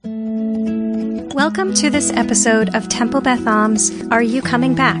Welcome to this episode of Temple Beth Am's Are You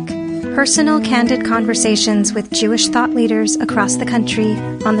Coming Back? Personal, candid conversations with Jewish thought leaders across the country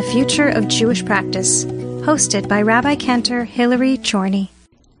on the future of Jewish practice. Hosted by Rabbi Cantor Hilary Chorny.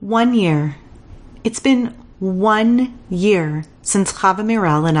 1 year. It's been 1 year since Chava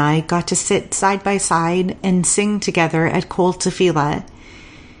Mirel and I got to sit side by side and sing together at Kol Tefillah.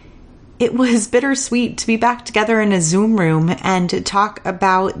 It was bittersweet to be back together in a Zoom room and to talk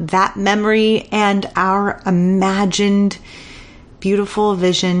about that memory and our imagined beautiful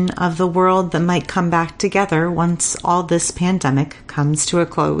vision of the world that might come back together once all this pandemic comes to a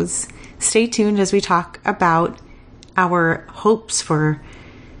close. Stay tuned as we talk about our hopes for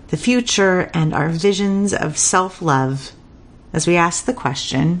the future and our visions of self-love as we ask the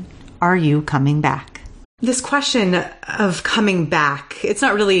question, are you coming back? This question of coming back, it's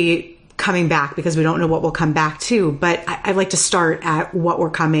not really coming back because we don't know what we'll come back to, but I'd like to start at what we're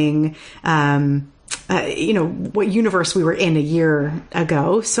coming, what universe we were in a year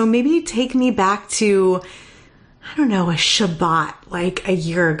ago. So maybe take me back to, I don't know, a Shabbat, like a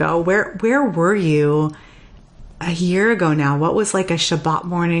year ago. Where were you a year ago now? What was like a Shabbat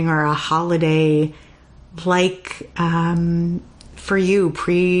morning or a holiday like for you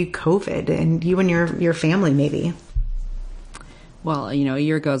pre-COVID and you and your family maybe? Well, a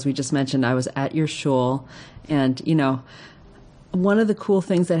year ago, as we just mentioned, I was at your shul. And, one of the cool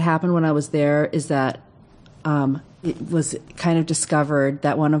things that happened when I was there is that it was kind of discovered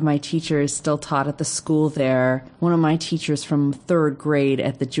that one of my teachers still taught at the school there. One of my teachers from third grade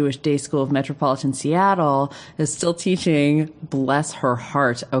at the Jewish Day School of Metropolitan Seattle is still teaching. Bless her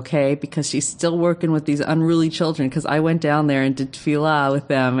heart, okay? Because she's still working with these unruly children, because I went down there and did tefillah with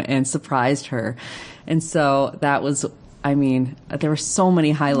them and surprised her. And so that was... there were so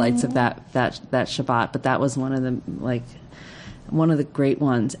many highlights of that Shabbat, but that was one of the great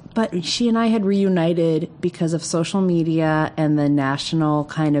ones. But she and I had reunited because of social media and the national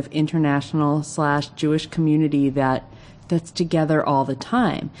kind of international / Jewish community that's together all the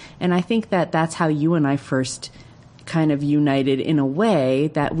time. And I think that's how you and I first kind of united in a way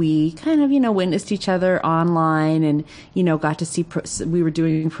that we kind of, witnessed each other online and, got to see, we were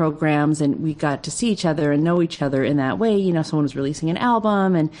doing programs and we got to see each other and know each other in that way. Someone was releasing an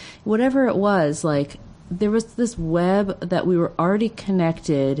album and whatever it was, like there was this web that we were already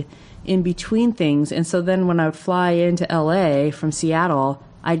connected in between things. And so then when I would fly into LA from Seattle,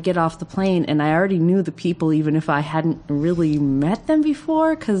 I'd get off the plane and I already knew the people, even if I hadn't really met them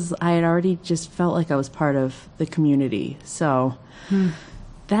before, because I had already just felt like I was part of the community. So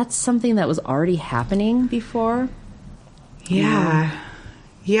that's something that was already happening before. Yeah.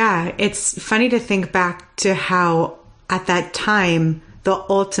 It's funny to think back to how at that time, the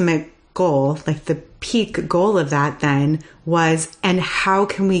ultimate goal, like the peak goal of that then was, and how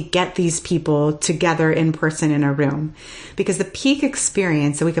can we get these people together in person in a room? Because the peak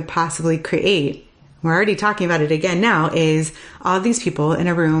experience that we could possibly create, we're already talking about it again now, is all these people in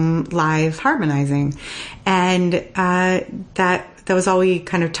a room live harmonizing. And that was all we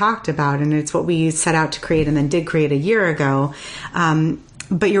kind of talked about. And it's what we set out to create and then did create a year ago.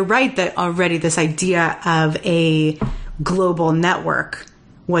 But you're right that already this idea of a global network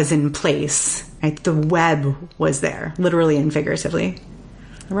was in place. Right? The web was there, literally and figuratively.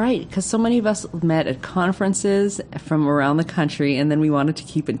 Right, because so many of us met at conferences from around the country, and then we wanted to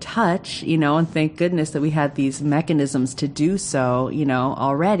keep in touch, and thank goodness that we had these mechanisms to do so,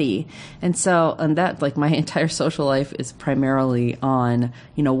 already. And that, like, my entire social life is primarily on,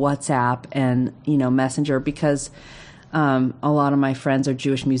 WhatsApp and, Messenger, because a lot of my friends are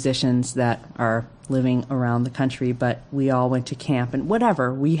Jewish musicians that are living around the country, but we all went to camp and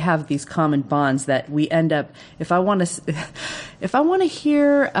whatever. We have these common bonds that we end up, if I want to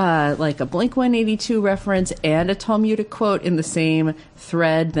hear like a Blink-182 reference and a Talmudic quote in the same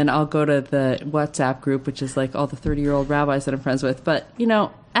thread, then I'll go to the WhatsApp group, which is like all the 30-year-old rabbis that I'm friends with. But,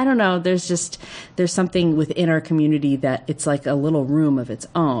 I don't know. There's something within our community that it's like a little room of its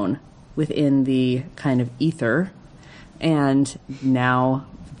own within the kind of ether. And now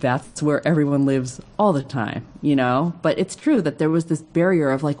that's where everyone lives all the time, But it's true that there was this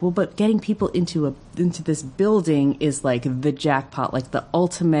barrier of like, well, but getting people into this building is like the jackpot, like the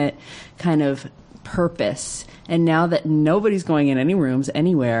ultimate kind of purpose. And now that nobody's going in any rooms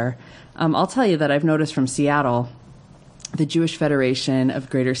anywhere, I'll tell you that I've noticed from Seattle, the Jewish Federation of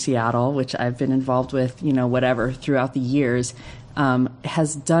Greater Seattle, which I've been involved with, throughout the years,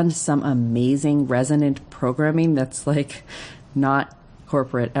 has done some amazing resonant programming that's like not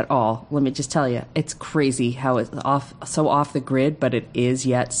corporate at all. Let me just tell you, it's crazy how it's off the grid, but it is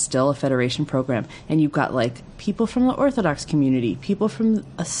yet still a federation program. And you've got like people from the Orthodox community, people from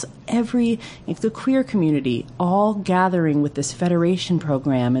the queer community, all gathering with this federation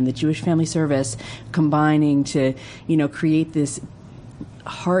program and the Jewish Family Service, combining to, create this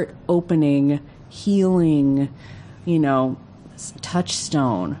heart-opening, healing,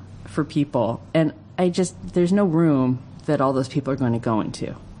 touchstone for people. And there's no room that all those people are going to go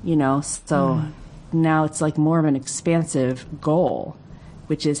into, so now it's like more of an expansive goal,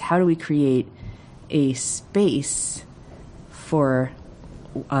 which is how do we create a space for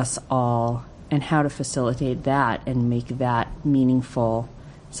us all and how to facilitate that and make that meaningful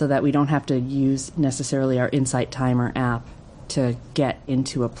so that we don't have to use necessarily our Insight Timer app to get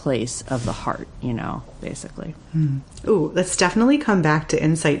into a place of the heart, basically. Ooh, let's definitely come back to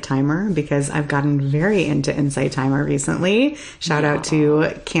Insight Timer because I've gotten very into Insight Timer recently. Shout out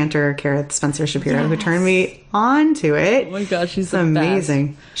to Cantor Kareth Spencer Shapiro, who turned me on to it. Oh my gosh, she's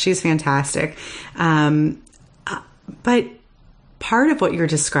amazing. She's fantastic. But part of what you're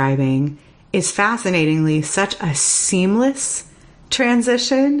describing is fascinatingly such a seamless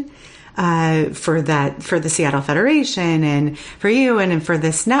transition for the Seattle Federation and for you and for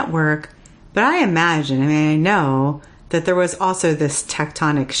this network. But I know that there was also this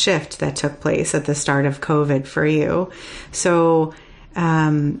tectonic shift that took place at the start of COVID for you. So,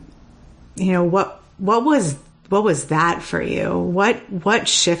 what was that for you? What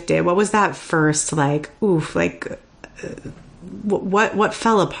shifted? What was that first, what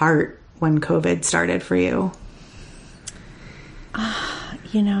fell apart when COVID started for you?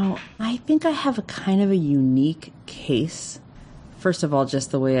 I think I have a kind of a unique case. First of all,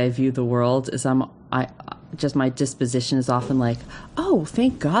 just the way I view the world is my disposition is often like, oh,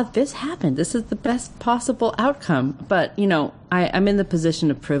 thank God this happened. This is the best possible outcome. But, I'm in the position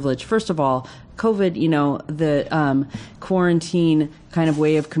of privilege. First of all, COVID, the quarantine kind of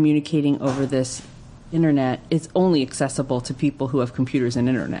way of communicating over this internet is only accessible to people who have computers and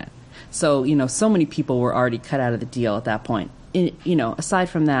internet. So, so many people were already cut out of the deal at that point. Aside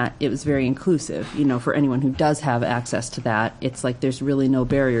from that, it was very inclusive, for anyone who does have access to that. It's like there's really no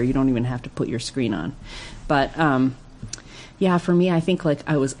barrier. You don't even have to put your screen on. But, for me, I think like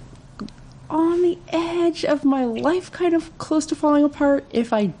I was on the edge of my life, kind of close to falling apart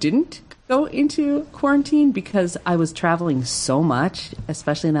if I didn't go into quarantine because I was traveling so much,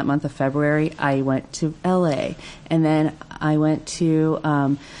 especially in that month of February. I went to LA and then I went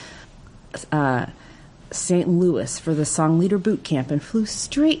to St. Louis for the Song Leader Boot Camp and flew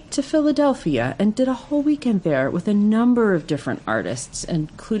straight to Philadelphia and did a whole weekend there with a number of different artists,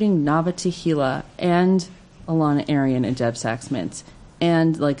 including Nava Tehila and Alana Arian and Deb Sachs-Mintz,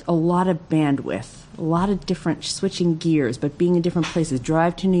 and like a lot of bandwidth, a lot of different switching gears, but being in different places,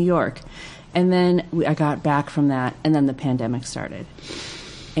 drive to New York. And then I got back from that, and then the pandemic started.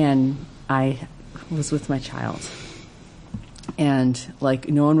 And I was with my child. And like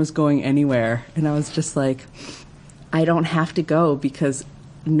no one was going anywhere, and I was just like, I don't have to go because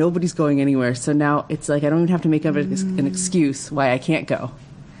nobody's going anywhere. So now it's like I don't even have to make up an excuse why I can't go.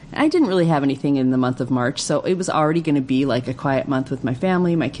 I didn't really have anything in the month of March, so it was already going to be like a quiet month with my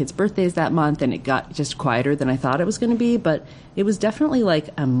family. My kid's birthday is that month, and it got just quieter than I thought it was going to be. But it was definitely like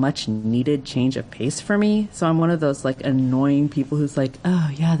a much needed change of pace for me. So I'm one of those like annoying people who's like,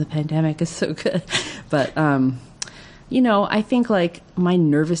 oh yeah, the pandemic is so good, but I think like my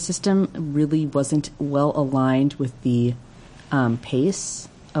nervous system really wasn't well aligned with the pace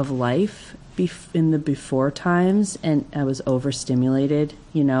of life in the before times, and I was overstimulated.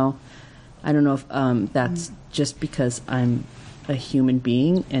 I don't know if that's just because I'm a human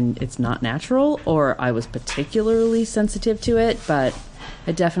being and it's not natural, or I was particularly sensitive to it, but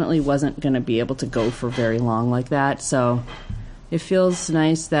I definitely wasn't going to be able to go for very long like that. So it feels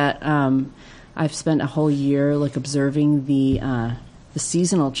nice that I've spent a whole year like observing the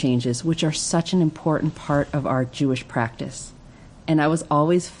seasonal changes, which are such an important part of our Jewish practice. And I was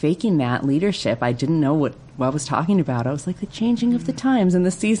always faking that leadership. I didn't know what I was talking about. I was like the changing of the times and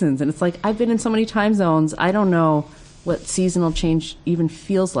the seasons. And it's like I've been in so many time zones. I don't know what seasonal change even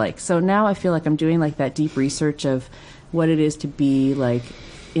feels like. So now I feel like I'm doing like that deep research of what it is to be like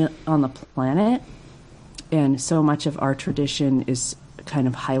on the planet. And so much of our tradition is kind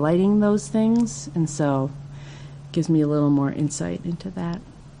of highlighting those things, and so it gives me a little more insight into that.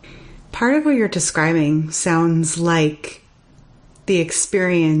 Part of what you're describing sounds like the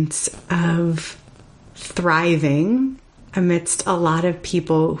experience of thriving amidst a lot of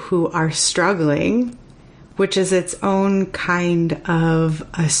people who are struggling, which is its own kind of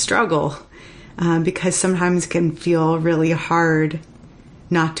a struggle, because sometimes it can feel really hard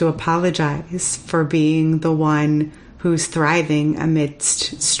not to apologize for being the one who's thriving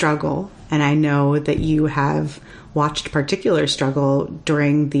amidst struggle. And I know that you have watched particular struggle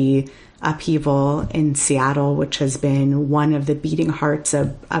during the upheaval in Seattle, which has been one of the beating hearts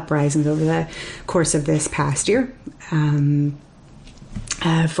of uprisings over the course of this past year,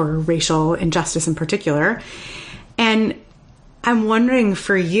 for racial injustice in particular. And I'm wondering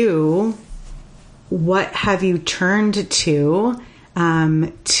for you, what have you turned to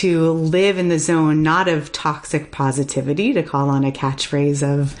live in the zone, not of toxic positivity, to call on a catchphrase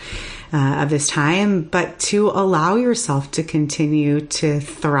of this time, but to allow yourself to continue to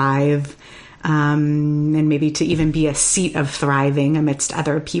thrive, and maybe to even be a seat of thriving amidst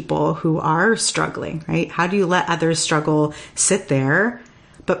other people who are struggling, right? How do you let others struggle sit there,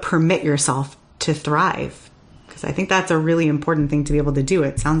 but permit yourself to thrive? Because I think that's a really important thing to be able to do.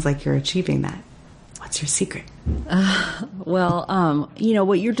 It sounds like you're achieving that. What's your secret? Well,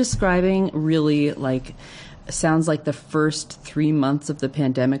 what you're describing really sounds like the first 3 months of the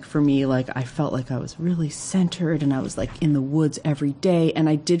pandemic for me. I felt like I was really centered and I was in the woods every day. And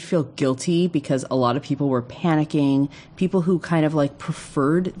I did feel guilty because a lot of people were panicking, people who kind of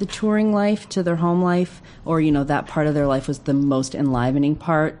preferred the touring life to their home life, or, that part of their life was the most enlivening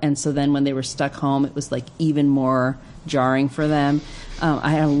part. And so then when they were stuck home, it was even more jarring for them.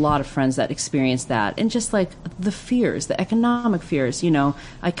 I had a lot of friends that experienced that, and just the fears, the economic fears,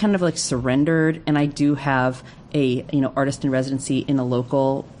 I kind of surrendered, and I do have a, artist in residency in a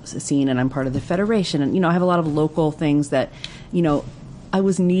local scene, and I'm part of the Federation, and, I have a lot of local things that, I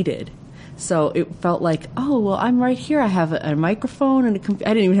was needed. So it felt oh, well, I'm right here. I have a microphone and I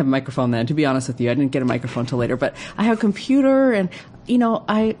didn't even have a microphone then, to be honest with you. I didn't get a microphone till later, but I have a computer, and I'll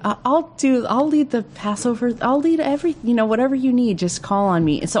lead the Passover. I'll lead whatever you need, just call on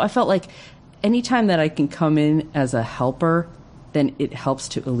me. And so I felt anytime that I can come in as a helper, then it helps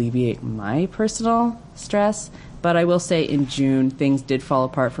to alleviate my personal stress. But I will say in June, things did fall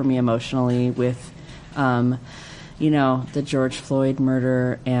apart for me emotionally with, the George Floyd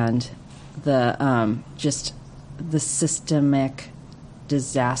murder and the just the systemic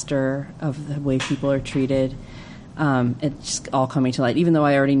disaster of the way people are treated. It's just all coming to light. Even though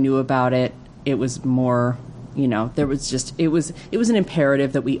I already knew about it, it was more, there was just, it was an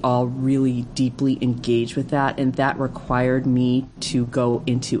imperative that we all really deeply engage with that. And that required me to go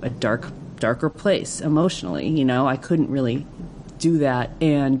into a darker place emotionally. I couldn't really do that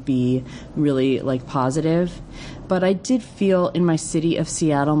and be really positive. But I did feel in my city of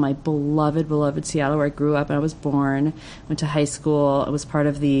Seattle, my beloved Seattle, where I grew up and I was born, went to high school. I was part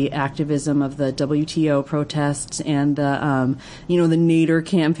of the activism of the WTO protests and the, the Nader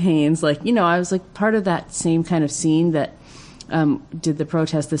campaigns. I was part of that same kind of scene that did the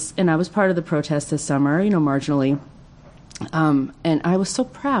protest and I was part of the protest this summer, marginally. And I was so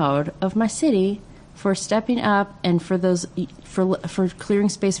proud of my city for stepping up and for clearing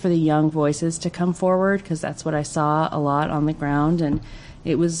space for the young voices to come forward, because that's what I saw a lot on the ground, and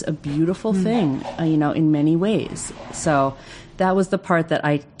it was a beautiful thing, in many ways. So that was the part that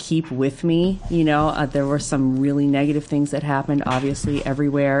I keep with me. There were some really negative things that happened, obviously,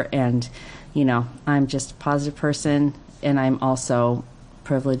 everywhere, and I'm just a positive person, and I'm also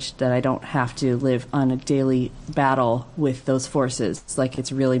privileged that I don't have to live on a daily battle with those forces.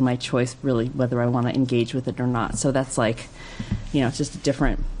 It's really my choice, really, whether I want to engage with it or not. So that's it's just a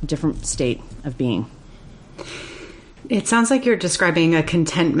different state of being. It sounds like you're describing a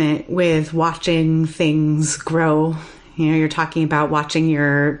contentment with watching things grow. You're talking about watching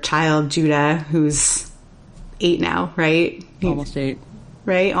your child, Judah, who's 8 now, right? Almost 8.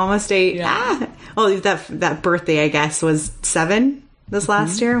 Right? Almost 8. Yeah. Ah! Oh, that birthday, I guess, was 7? This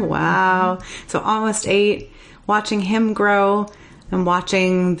last year? Wow. So almost 8, watching him grow and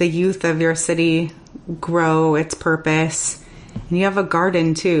watching the youth of your city grow its purpose. And you have a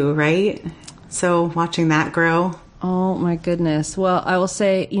garden too, right? So watching that grow. Oh my goodness. Well, I will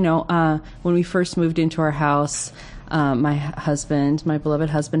say, when we first moved into our house, my beloved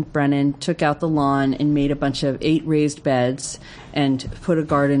husband, Brennan, took out the lawn and made a bunch of 8 raised beds and put a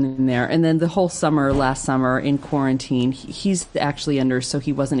garden in there. And then the whole last summer in quarantine, he's actually under, so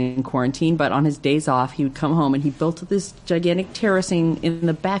he wasn't in quarantine, but on his days off, he would come home and he built this gigantic terracing in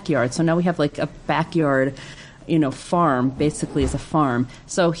the backyard. So now we have a backyard, farm, basically as a farm.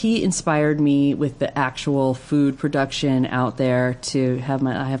 So he inspired me with the actual food production out there to have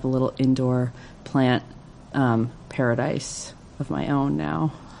I have a little indoor plant paradise of my own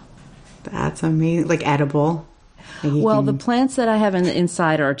now. That's amazing. Edible. Well, the plants that I have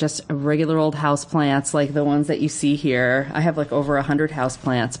inside are just regular old house plants, like the ones that you see here. I have like over 100 house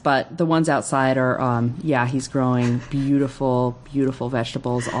plants, but the ones outside are, he's growing beautiful, beautiful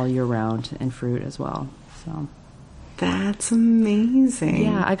vegetables all year round and fruit as well. So that's amazing.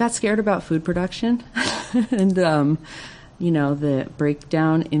 Yeah, I got scared about food production and, the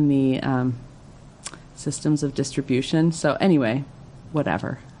breakdown in the systems of distribution. So anyway,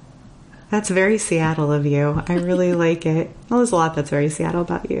 whatever. That's very Seattle of you. I really like it. Well, there's a lot that's very Seattle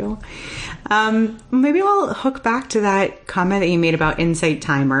about you. Maybe I'll hook back to that comment that you made about Insight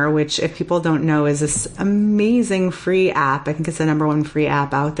Timer, which, if people don't know, is this amazing free app. I think it's the #1 free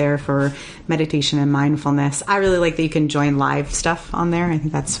app out there for meditation and mindfulness. I really like that you can join live stuff on there. I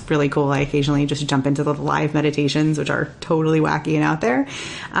think that's really cool. I occasionally just jump into the live meditations, which are totally wacky and out there.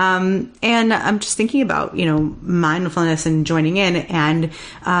 And I'm just thinking about, mindfulness and joining in. And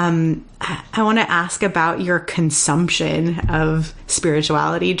I want to ask about your consumption of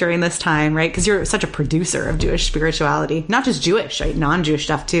spirituality during this time, right? Because you're such a producer of Jewish spirituality, not just Jewish, right? Non-Jewish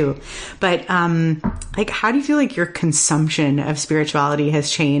stuff too. But how do you feel like your consumption of spirituality has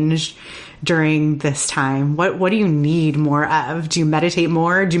changed during this time? What do you need more of? Do you meditate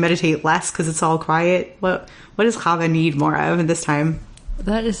more? Do you meditate less because it's all quiet? What does Chava need more of in this time?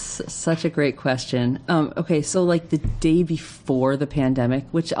 That is such a great question. Okay, so like the day before the pandemic,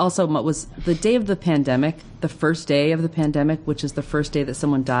 which also was the day of the pandemic, the first day of the pandemic, which is the first day that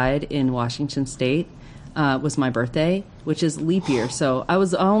someone died in Washington State, was my birthday, which is leap year. So I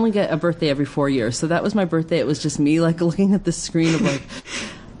only get a birthday every 4 years. So that was my birthday. It was just me like looking at the screen of like,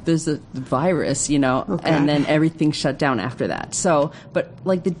 there's a virus, okay. And then everything shut down after that. So, but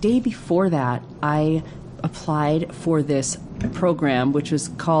like the day before that, I applied for this program, which was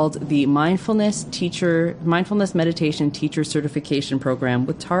called the Mindfulness Meditation Teacher Certification Program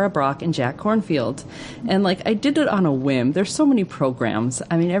with Tara Brach and Jack Kornfield. And I did it on a whim. There's so many programs.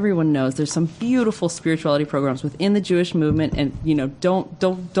 I mean, everyone knows there's some beautiful spirituality programs within the Jewish movement. And,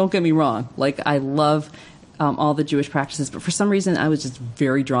 don't get me wrong. I love all the Jewish practices, but for some reason I was just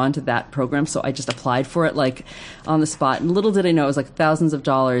very drawn to that program, so I just applied for it on the spot. And little did I know it was thousands of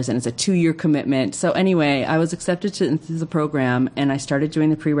dollars, and it's a 2-year commitment. So anyway, I was accepted into the program, and I started doing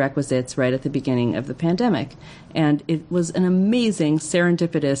the prerequisites right at the beginning of the pandemic, and it was an amazing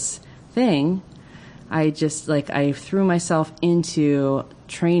serendipitous thing. I just I threw myself into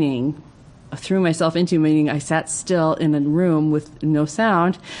training. Meaning I sat still in a room with no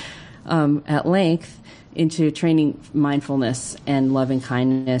sound at length into training mindfulness and loving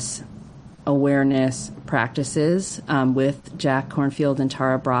kindness awareness practices with Jack Kornfield and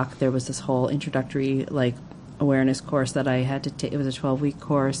Tara Brach. There was this whole introductory awareness course that I had to take. It was a 12-week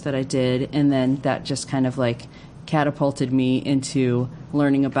course that I did, and then that just kind of catapulted me into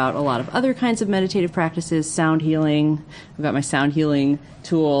learning about a lot of other kinds of meditative practices, sound healing. I've got my sound healing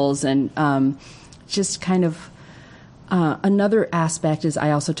tools, and just kind of another aspect is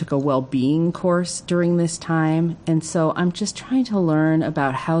I also took a well-being course during this time. And so I'm just trying to learn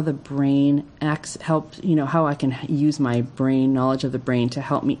about how the brain how I can use my brain, knowledge of the brain, to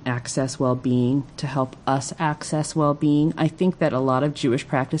help me access well-being, to help us access well-being. I think that a lot of Jewish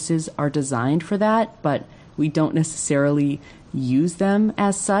practices are designed for that, but we don't necessarily use them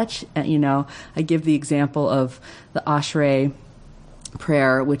as such. I give the example of the Ashrei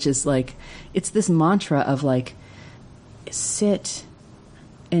prayer, which is it's this mantra of sit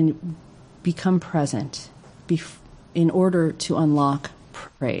and become present in order to unlock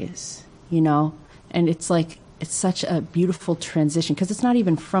praise, and it's such a beautiful transition because it's not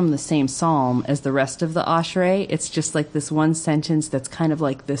even from the same psalm as the rest of the Ashrei. It's just this one sentence that's kind of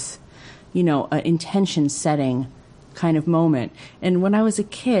this, intention setting kind of moment. And when I was a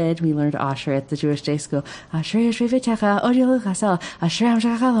kid, we learned Ashrei at the Jewish day school. Ashrei v'techa, od yelchasel, Ashrei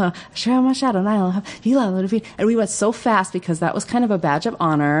amshachalo, Ashrei and we went so fast because that was kind of a badge of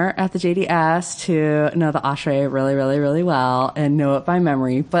honor at the JDS to know the Ashrei really, really, really well and know it by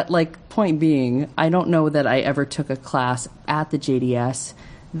memory. But point being, I don't know that I ever took a class at the JDS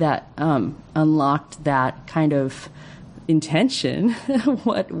that unlocked that kind of intention.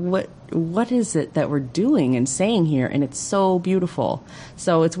 What is it that we're doing and saying here? And it's so beautiful.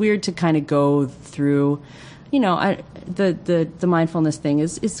 So it's weird to kind of go through, the mindfulness thing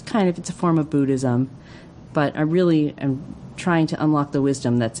is kind of, it's a form of Buddhism, but I really am trying to unlock the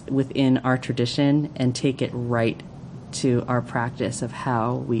wisdom that's within our tradition and take it right to our practice of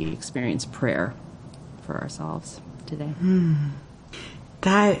how we experience prayer for ourselves today.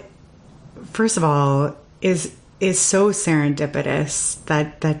 That, first of all, is so serendipitous,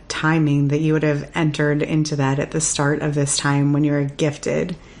 that timing that you would have entered into that at the start of this time when you're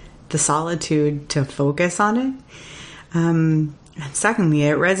gifted the solitude to focus on it. And secondly,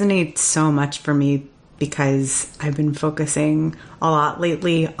 it resonates so much for me because I've been focusing a lot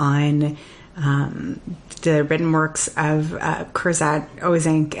lately on the written works of Kurzat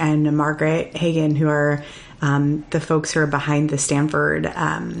Ozank and Margaret Hagan, who are the folks who are behind the Stanford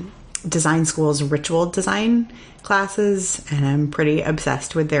Design School's ritual design classes. And I'm pretty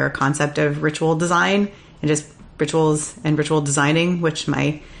obsessed with their concept of ritual design and just rituals and ritual designing, which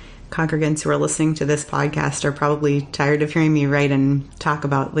my congregants who are listening to this podcast are probably tired of hearing me write and talk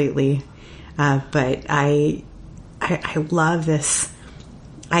about lately. But I love this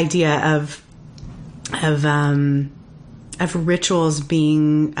idea of rituals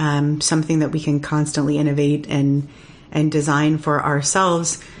being something that we can constantly innovate and design for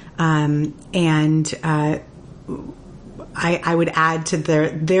ourselves. I would add to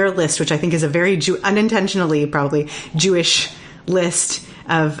their list, which I think is a very unintentionally probably Jewish list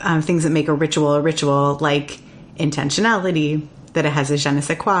of things that make a ritual, like intentionality, that it has a je ne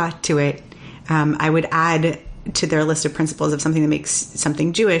sais quoi to it. I would add to their list of principles of something that makes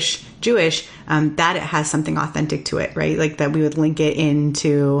something Jewish, that it has something authentic to it, right? Like that we would link it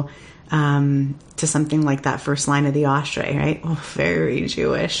into to something like that first line of the Ashrei, right? Oh, very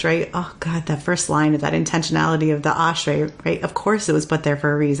Jewish, right? Oh God, that first line of that intentionality of the Ashrei, right? Of course it was put there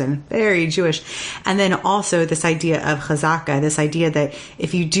for a reason. Very Jewish. And then also this idea of chazaka, this idea that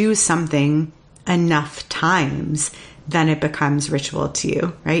if you do something enough times, then it becomes ritual to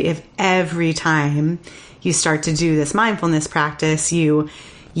you, right? If every time you start to do this mindfulness practice, you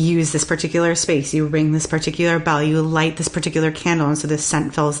use this particular space, you ring this particular bell, you light this particular candle, and so this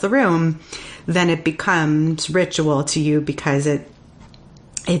scent fills the room, then it becomes ritual to you because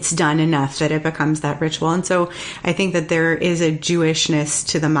it's done enough that it becomes that ritual. And so I think that there is a Jewishness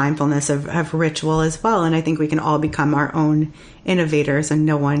to the mindfulness of ritual as well. And I think we can all become our own innovators, and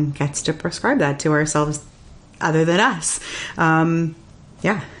no one gets to prescribe that to ourselves other than us.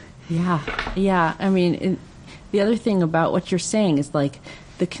 Yeah. I mean, the other thing about what you're saying is like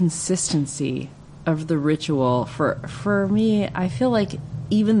the consistency of the ritual. For me, I feel like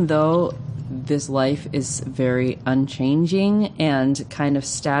even though this life is very unchanging and kind of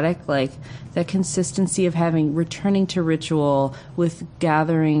static, like that consistency of returning to ritual with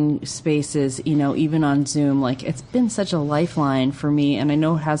gathering spaces, even on Zoom, like it's been such a lifeline for me, and I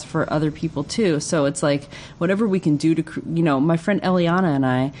know it has for other people too. So it's like whatever we can do to, my friend Eliana and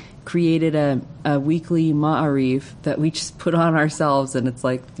I created a weekly Ma'ariv that we just put on ourselves, and it's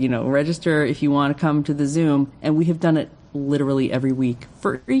like, register if you want to come to the Zoom, and we have done it literally every week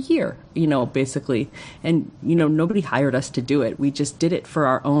for a year, basically. And, nobody hired us to do it. We just did it for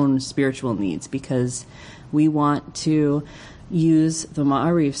our own spiritual needs because we want to use the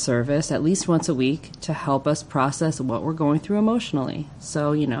Ma'ariv service at least once a week to help us process what we're going through emotionally.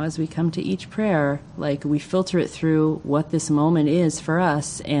 So, as we come to each prayer, like we filter it through what this moment is for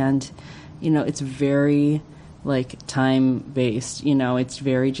us. And, it's very like time-based, it's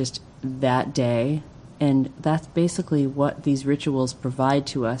very just that day. And that's basically what these rituals provide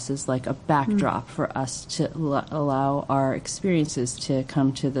to us, is like a backdrop for us to allow our experiences to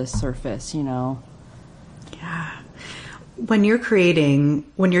come to the surface, Yeah. When you're curating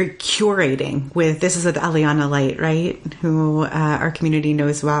with, this is with Eliana Light, right? Who our community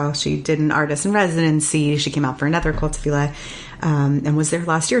knows well. She did an artist in residency. She came out for another Kol Tefillah, and was there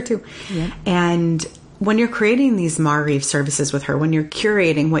last year too. Yeah. And when you're creating these Ma'ariv services with her, when you're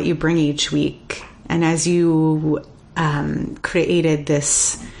curating what you bring each week, and as you created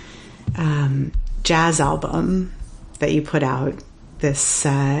this jazz album that you put out this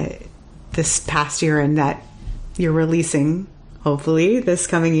past year, and that you're releasing, hopefully, this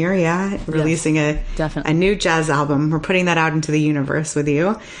coming year, releasing a new jazz album. We're putting that out into the universe with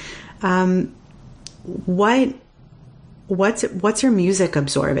you. What's your music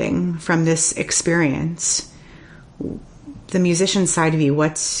absorbing from this experience? The musician side of you,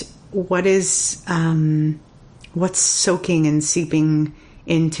 what's soaking and seeping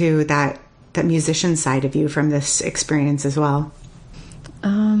into that musician side of you from this experience as well?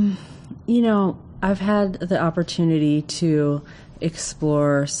 I've had the opportunity to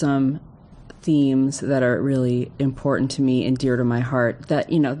explore some themes that are really important to me and dear to my heart. That,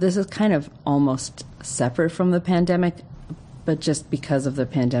 this is kind of almost separate from the pandemic, but just because of the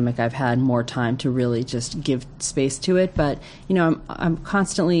pandemic, I've had more time to really just give space to it. But, I'm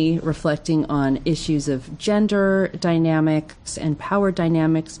constantly reflecting on issues of gender dynamics and power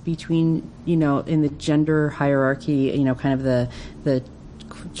dynamics between, in the gender hierarchy, kind of the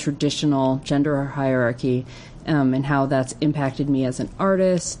traditional gender hierarchy, and how that's impacted me as an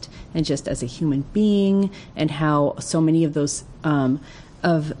artist and just as a human being, and how so many of those,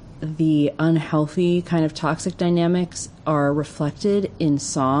 of the unhealthy kind of toxic dynamics are reflected in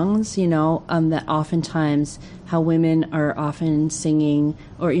songs, that oftentimes how women are often singing,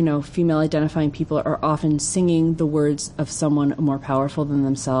 or, female identifying people are often singing the words of someone more powerful than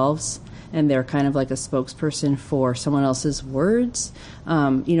themselves. And they're kind of like a spokesperson for someone else's words.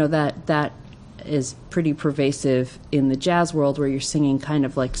 That is pretty pervasive in the jazz world, where you're singing kind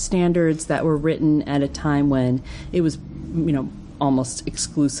of like standards that were written at a time when it was, almost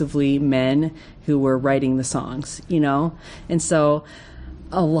exclusively men who were writing the songs, And so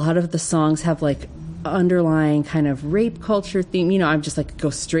a lot of the songs have like underlying kind of rape culture theme. I'm just like,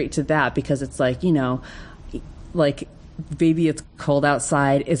 go straight to that because it's like, like Baby It's Cold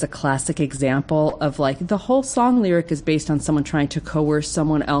Outside is a classic example of like the whole song lyric is based on someone trying to coerce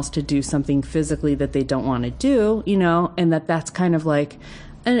someone else to do something physically that they don't want to do, and that's kind of like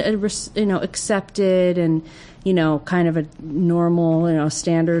accepted and kind of a normal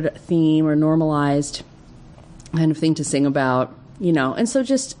standard theme or normalized kind of thing to sing about, and so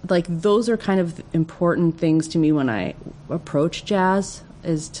just like those are kind of important things to me when I approach jazz,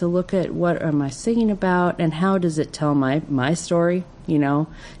 is to look at what am I singing about and how does it tell my story,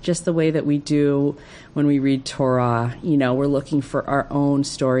 just the way that we do when we read Torah, we're looking for our own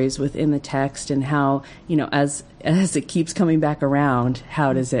stories within the text and how, as it keeps coming back around,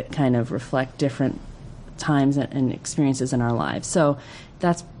 how does it kind of reflect different times and experiences in our lives. So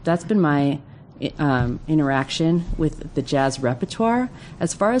that's been my interaction with the jazz repertoire.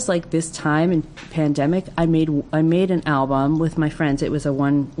 As far as like this time in pandemic, I made an album with my friends. It was a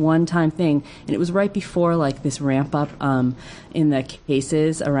one-time thing, and it was right before like this ramp up in the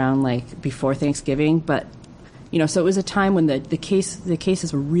cases around like before Thanksgiving. But so it was a time when the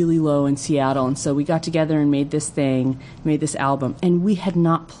cases were really low in Seattle, and so we got together and made this album, and we had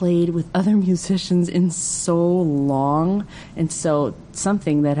not played with other musicians in so long, and so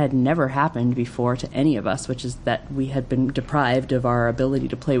something that had never happened before to any of us, which is that we had been deprived of our ability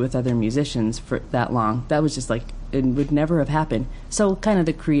to play with other musicians for that long. That was just like, it would never have happened. So kind of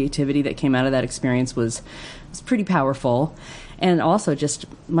the creativity that came out of that experience was pretty powerful. And also just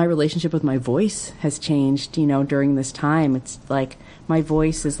my relationship with my voice has changed, during this time. It's like my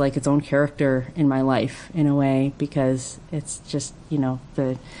voice is like its own character in my life in a way, because it's just,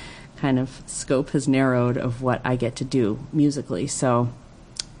 the kind of scope has narrowed of what I get to do musically. So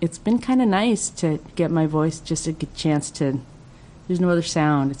it's been kind of nice to get my voice just a good chance to, there's no other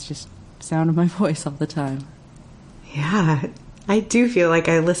sound. It's just sound of my voice all the time. Yeah, I do feel like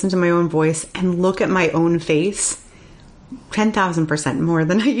I listen to my own voice and look at my own face 10,000% more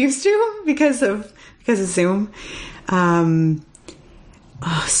than I used to because of Zoom.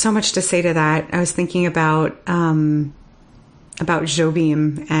 So much to say to that. I was thinking about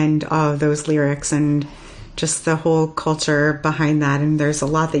Jobim and all of those lyrics and just the whole culture behind that. And there's a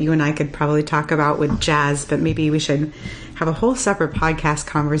lot that you and I could probably talk about with jazz, but maybe we should have a whole separate podcast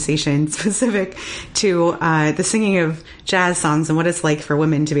conversation specific to the singing of jazz songs and what it's like for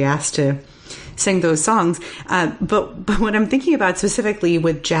women to be asked to sing those songs. But what I'm thinking about specifically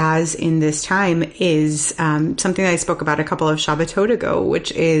with jazz in this time is something that I spoke about a couple of Shabbatot ago,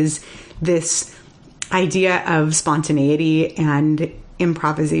 which is this idea of spontaneity and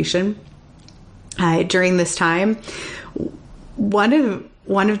improvisation. During this time, one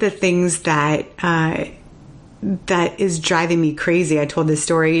of the things that is driving me crazy, I told this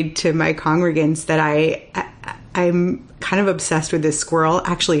story to my congregants, that I'm kind of obsessed with this squirrel.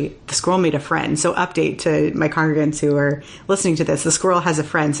 Actually, the squirrel made a friend. So update to my congregants who are listening to this. The squirrel has a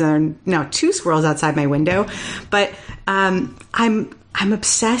friend. So there are now 2 squirrels outside my window. But I'm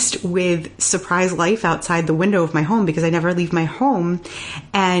obsessed with surprise life outside the window of my home because I never leave my home.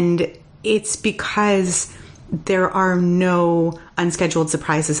 And it's because there are no unscheduled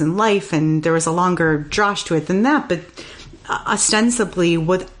surprises in life. And there was a longer drosh to it than that. But ostensibly,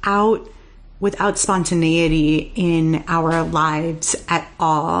 without spontaneity in our lives at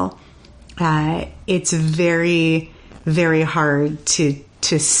all, it's very, very hard to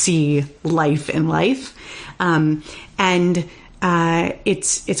see life in life. And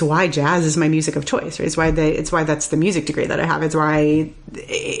it's why jazz is my music of choice. Right? It's why that's the music degree that I have. It's why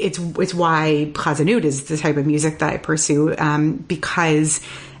Chazanut is the type of music that I pursue, because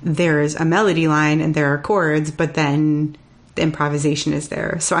there's a melody line and there are chords, but then the improvisation is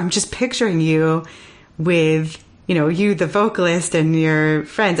there. So I'm just picturing you with, you, the vocalist, and your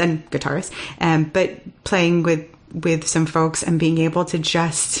friends and guitarist, but playing with some folks and being able to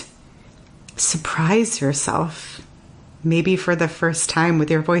just surprise yourself, maybe for the first time with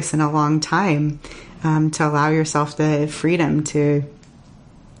your voice in a long time, to allow yourself the freedom to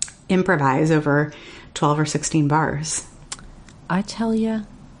improvise over 12 or 16 bars. I tell you,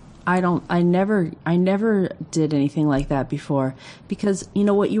 I never did anything like that before, because you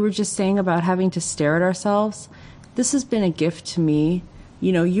know what you were just saying about having to stare at ourselves. This has been a gift to me.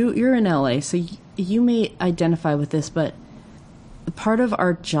 You know, you're in LA, so you may identify with this, but part of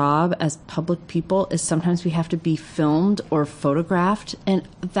our job as public people is sometimes we have to be filmed or photographed, and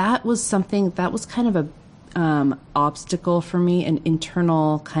that was something that was kind of a obstacle for me, an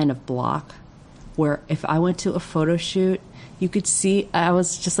internal kind of block, where if I went to a photo shoot, you could see I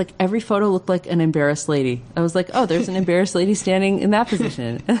was just like, every photo looked like an embarrassed lady. I was like, oh, there's an embarrassed lady standing in that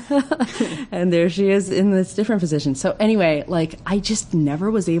position. And there she is in this different position. So anyway, like, I just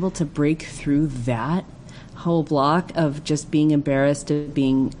never was able to break through that whole block of just being embarrassed of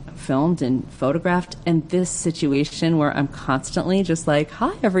being filmed and photographed, and this situation where I'm constantly just like,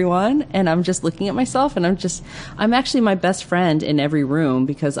 hi everyone, and I'm just looking at myself, and I'm actually my best friend in every room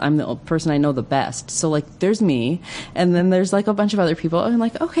because I'm the person I know the best. So like, there's me, and then there's like a bunch of other people, and I'm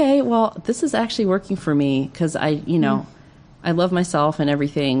like, okay, well, this is actually working for me because I love myself and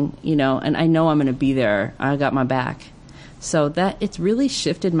everything, and I know I'm going to be there. I got my back. So that it's really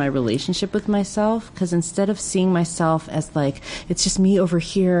shifted my relationship with myself, because instead of seeing myself as like, it's just me over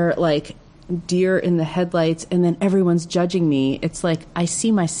here, like deer in the headlights, and then everyone's judging me, it's like I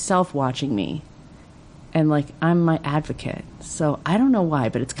see myself watching me, and like I'm my advocate. So I don't know why,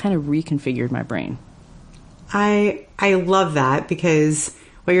 but it's kind of reconfigured my brain. I love that, because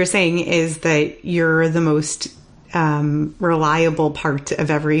what you're saying is that you're the most reliable part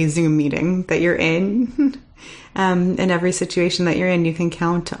of every Zoom meeting that you're in. In every situation that you're in, you can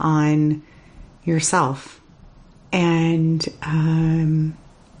count on yourself. And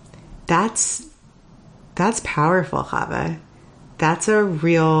that's powerful, Chava. That's a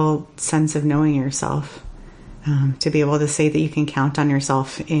real sense of knowing yourself. To be able to say that you can count on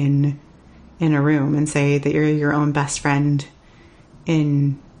yourself in a room, and say that you're your own best friend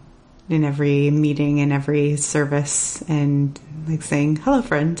in every meeting, in every service, and like saying, hello,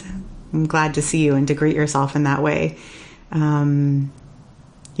 friend. I'm glad to see you, and to greet yourself in that way. You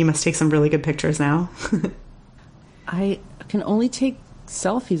must take some really good pictures now. I can only take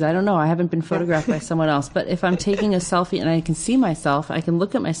selfies. I don't know. I haven't been photographed by someone else. But if I'm taking a selfie and I can see myself, I can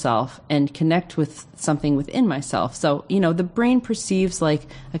look at myself and connect with something within myself. So, the brain perceives like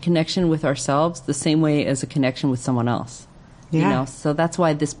a connection with ourselves the same way as a connection with someone else. Yeah. So that's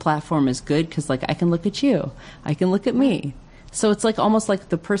why this platform is good, because like I can look at you. I can look at me. So it's like almost like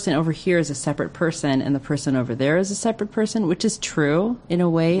the person over here is a separate person and the person over there is a separate person, which is true in a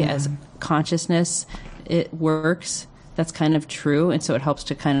way. As consciousness, it works. That's kind of true. And so it helps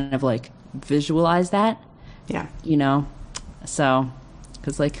to kind of like visualize that. Yeah. So,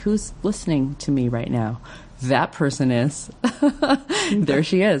 because like, who's listening to me right now? That person is. There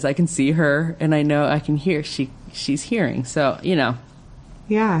she is. I can see her, and I know I can hear she's hearing. So,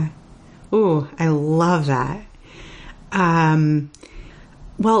 Yeah. Ooh, I love that.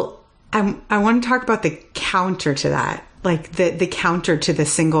 Well, I want to talk about the counter to that, like the counter to the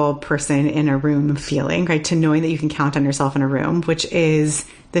single person in a room feeling, right? To knowing that you can count on yourself in a room, which is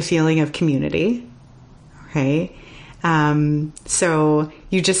the feeling of community. Okay. So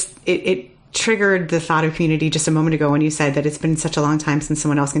it triggered the thought of community just a moment ago when you said that it's been such a long time since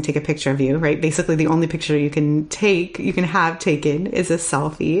someone else can take a picture of you, right? Basically, the only picture you can have taken is a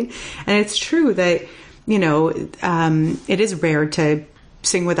selfie. And it's true that, it is rare to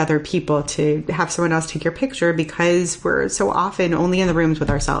sing with other people, to have someone else take your picture, because we're so often only in the rooms with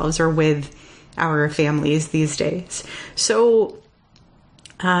ourselves or with our families these days. So,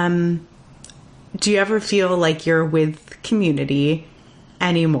 do you ever feel like you're with community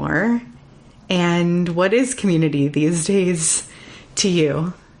anymore? And what is community these days to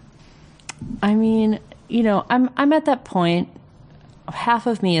you? I mean, I'm at that point. Half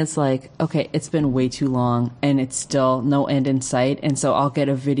of me is like, okay, it's been way too long and it's still no end in sight. And so I'll get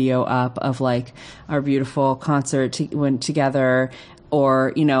a video up of like our beautiful concert went together,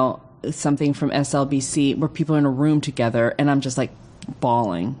 or, something from SLBC where people are in a room together, and I'm just like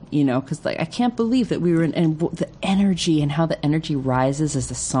bawling, because like I can't believe that we were in, and the energy and how the energy rises as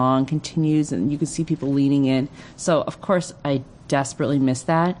the song continues, and you can see people leaning in. So of course I desperately miss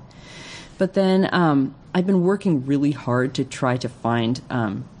that. But then I've been working really hard to try to find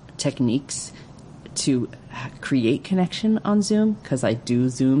techniques to create connection on Zoom, because I do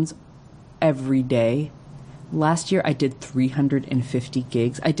Zooms every day. Last year I did 350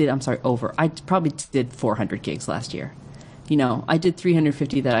 gigs. I probably did 400 gigs last year. You know, I did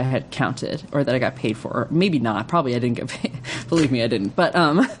 350 that I had counted or that I got paid for. Or maybe not. Probably I didn't get paid. Believe me, I didn't. But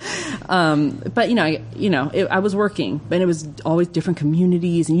I was working, and it was always different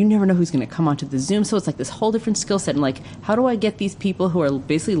communities, and you never know who's going to come onto the Zoom. So it's like this whole different skill set. And like, how do I get these people who are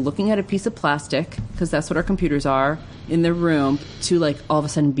basically looking at a piece of plastic, because that's what our computers are, in their room, to like all of a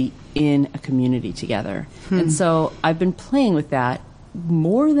sudden be in a community together? And so I've been playing with that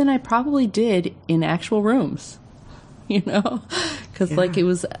more than I probably did in actual rooms. You know, because like it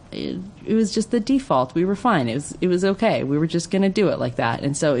was just the default. We were fine. It was okay. We were just going to do it like that.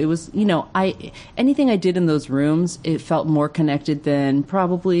 And so it was, you know, anything I did in those rooms, it felt more connected than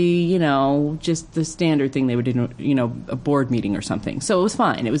probably, you know, just the standard thing they would do, you know, a board meeting or something. So it was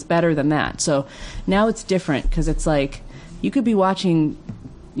fine. It was better than that. So now it's different because it's like you could be watching,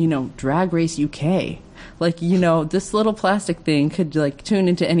 you know, Drag Race UK. Like, you know, this little plastic thing could like tune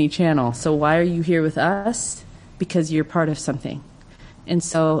into any channel. So why are you here with us? Because you're part of something. And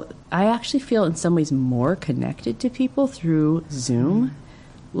so I actually feel in some ways more connected to people through Zoom.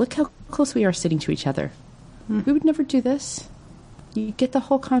 Look how close we are sitting to each other. We would never do this. You get the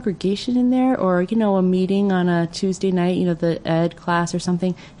whole congregation in there, or, you know, a meeting on a Tuesday night, you know, the ed class or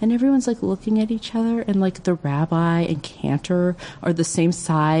something, and everyone's like looking at each other, and like the rabbi and cantor are the same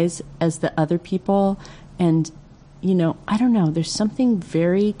size as the other people. And you know, I don't know. There's something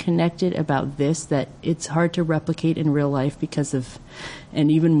very connected about this that it's hard to replicate in real life because of, and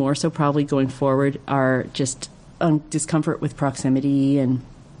even more so probably going forward, are just discomfort with proximity and,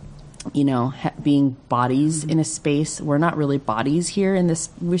 you know, being bodies in a space. We're not really bodies here in this.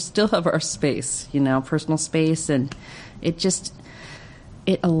 We still have our space, you know, personal space. And it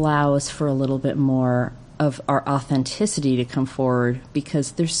allows for a little bit more of our authenticity to come forward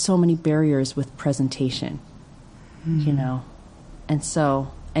because there's so many barriers with presentation. You know, and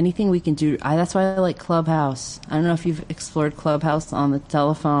so anything we can do, that's why I like Clubhouse. I don't know if you've explored Clubhouse on the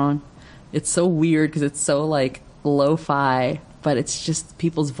telephone. It's so weird because it's so like lo-fi, but it's just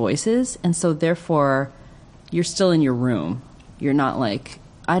people's voices. And so therefore you're still in your room. You're not like,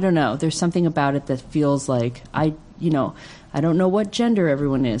 I don't know. There's something about it that feels like I don't know what gender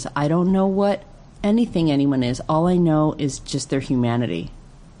everyone is. I don't know what anything anyone is. All I know is just their humanity,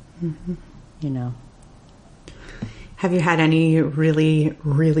 you know. Have you had any really,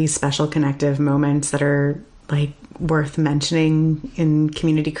 really special connective moments that are like worth mentioning in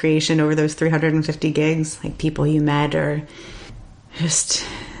community creation over those 350 gigs? Like people you met or just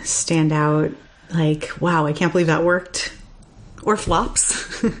stand out like, wow, I can't believe that worked, or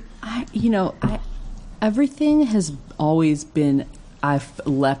flops? Everything has always been, I've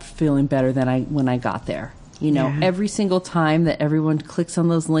left feeling better than when I got there. You know, every single time that everyone clicks on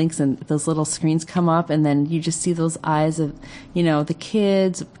those links and those little screens come up, and then you just see those eyes of, you know, the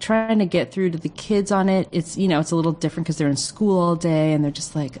kids trying to get through to the kids on it. It's, you know, it's a little different because they're in school all day and they're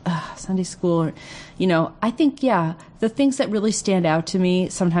just like, Sunday school. Or, you know, I think, the things that really stand out to me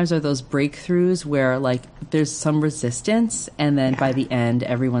sometimes are those breakthroughs where like there's some resistance and then by the end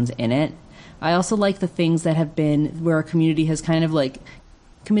everyone's in it. I also like the things that have been where our community has kind of like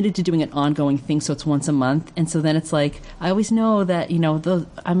committed to doing an ongoing thing, so it's once a month, and so then it's like I always know that, you know,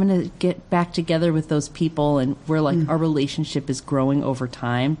 I'm going to get back together with those people, and we're like our relationship is growing over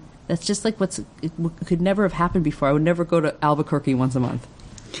time. That's just like it could never have happened before. I would never go to Albuquerque once a month.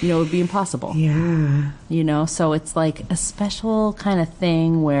 You know, it would be impossible. Yeah. You know, so it's like a special kind of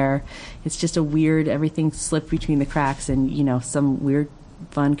thing where it's just a weird, everything slipped between the cracks, and, you know, some weird,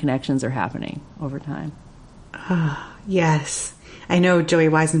 fun connections are happening over time. Yes. I know Joey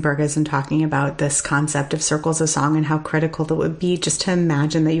Weisenberg has been talking about this concept of circles of song and how critical it would be just to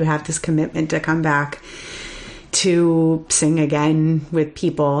imagine that you have this commitment to come back to sing again with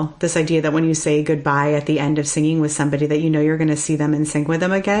people. This idea that when you say goodbye at the end of singing with somebody that you know you're going to see them and sing with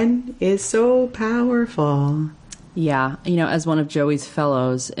them again is so powerful. Yeah. You know, as one of Joey's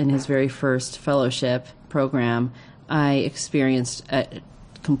fellows in his very first fellowship program, I experienced a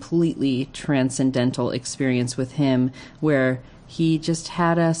completely transcendental experience with him where he just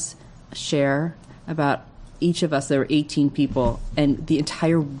had us share about each of us. There were 18 people, and the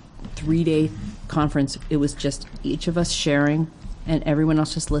entire 3-day conference, it was just each of us sharing and everyone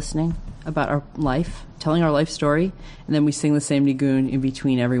else just listening about our life, telling our life story, and then we sing the same nigun in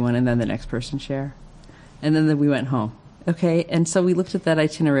between everyone, and then the next person share. And then we went home. Okay, and so we looked at that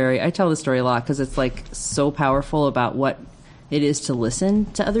itinerary. I tell the story a lot because it's like so powerful about what it is to listen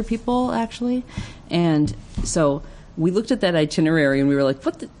to other people, actually. And so we looked at that itinerary and we were like,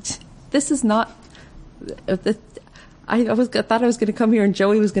 this is not... I thought I was going to come here and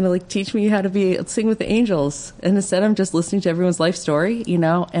Joey was going to like teach me how to sing with the angels, and instead I'm just listening to everyone's life story, you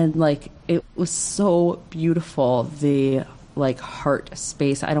know, and like it was so beautiful, the like heart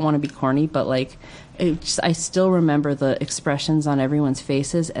space. I don't want to be corny, but like I still remember the expressions on everyone's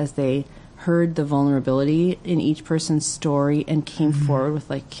faces as they heard the vulnerability in each person's story and came forward with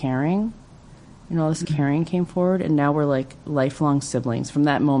like caring. You know, this caring came forward, and now we're like lifelong siblings. From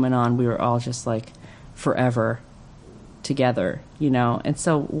that moment on, we were all just like forever together, you know. And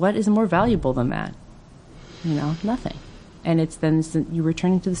so what is more valuable than that? You know, nothing. And it's then you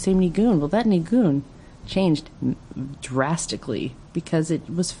returning to the same Nigun. Well, that Nigun changed drastically because it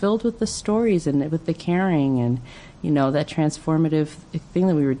was filled with the stories and with the caring and, you know, that transformative thing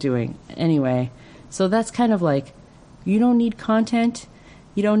that we were doing. Anyway, so that's kind of like, you don't need content.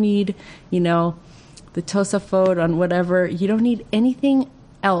 You don't need, you know, the Tosafot on whatever. You don't need anything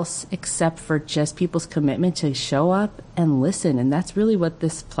else except for just people's commitment to show up and listen. And that's really what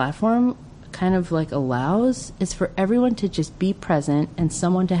this platform kind of like allows, is for everyone to just be present and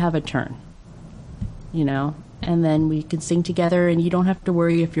someone to have a turn, you know, and then we can sing together, and you don't have to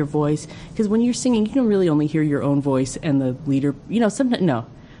worry if your voice, because when you're singing, you can really only hear your own voice and the leader, you know, sometimes, no,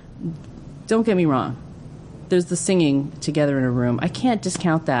 don't get me wrong. There's the singing together in a room. I can't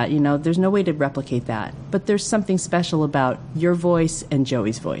discount that, you know, there's no way to replicate that, but there's something special about your voice and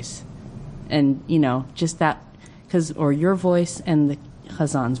Joey's voice. And, you know, just that, or your voice and the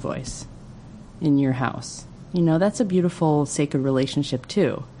Chazan's voice in your house. You know, that's a beautiful, sacred relationship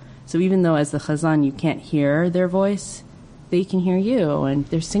too. So even though as the Chazan you can't hear their voice, they can hear you, and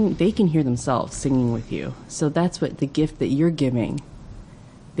they can hear themselves singing with you. So that's what the gift that you're giving.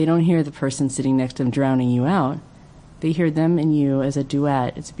 They don't hear the person sitting next to them drowning you out. They hear them and you as a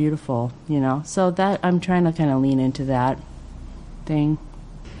duet. It's beautiful, you know. So that I'm trying to kind of lean into that thing.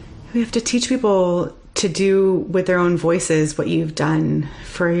 We have to teach people to do with their own voices what you've done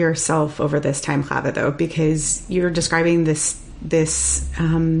for yourself over this time, Chava, though, because you're describing this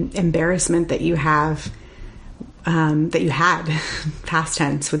embarrassment that you have, that you had past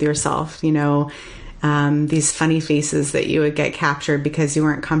tense with yourself, you know, these funny faces that you would get captured because you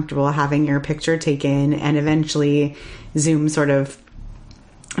weren't comfortable having your picture taken, and eventually Zoom sort of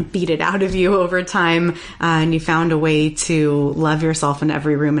beat it out of you over time, and you found a way to love yourself in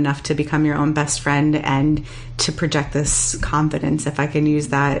every room enough to become your own best friend and to project this confidence, if I can use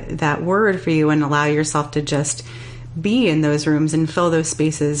that word for you, and allow yourself to just be in those rooms and fill those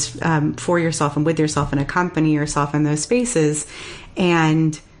spaces for yourself and with yourself and accompany yourself in those spaces.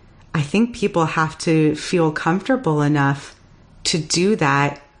 And I think people have to feel comfortable enough to do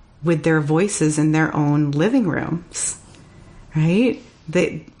that with their voices in their own living rooms, right?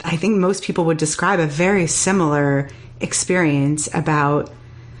 I think most people would describe a very similar experience about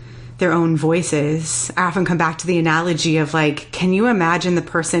their own voices. I often come back to the analogy of like, can you imagine the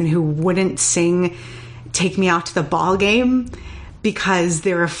person who wouldn't sing "Take Me Out to the Ball Game" because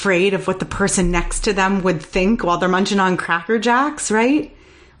they're afraid of what the person next to them would think while they're munching on Cracker Jacks, right?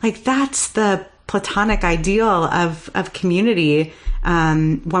 Like, that's the platonic ideal of community.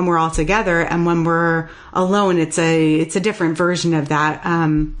 When we're all together, and when we're alone, it's a different version of that,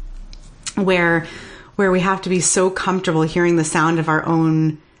 where we have to be so comfortable hearing the sound of our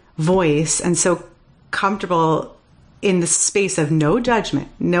own voice, and so comfortable in the space of no judgment.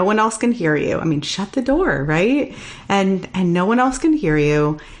 No one else can hear you. I mean, shut the door, right? And no one else can hear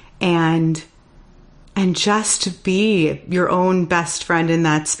you, and just be your own best friend in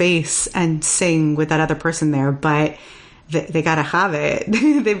that space and sing with that other person there. But they got to have it.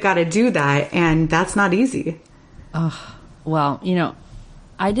 They've got to do that. And that's not easy. Oh, well, you know,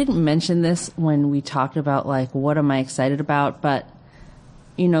 I didn't mention this when we talked about, like, what am I excited about? But,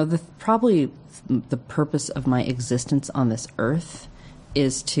 you know, probably the purpose of my existence on this earth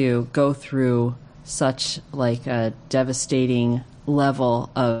is to go through such, like, a devastating level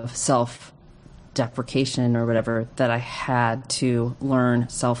of self-deprecation or whatever that I had to learn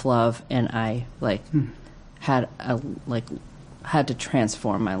self-love. And I, like... had to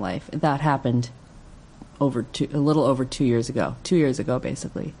transform my life. That happened a little over 2 years ago. 2 years ago,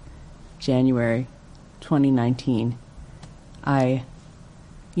 basically, January 2019. And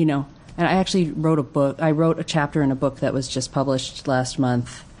I actually wrote a book. I wrote a chapter in a book that was just published last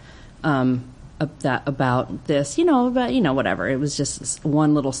month, about this. Whatever. It was just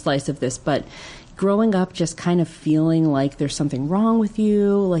one little slice of this, but. Growing up, just kind of feeling like there's something wrong with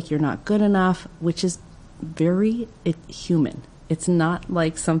you, like you're not good enough, which is very human. It's not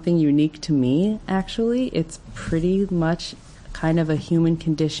like something unique to me, actually. It's pretty much kind of a human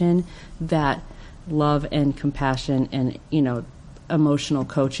condition that love and compassion and, emotional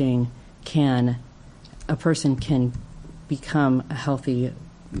coaching a person can become a healthy,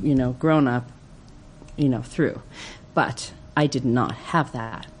 grown up, through. But I did not have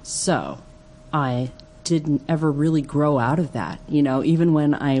that. So I didn't ever really grow out of that. Even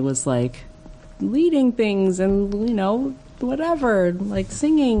when I was like leading things and, whatever, like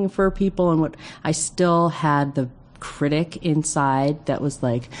singing for people and I still had the critic inside that was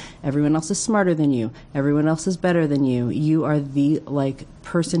like, everyone else is smarter than you. Everyone else is better than you. You are the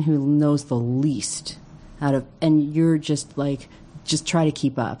person who knows the least and you're just try to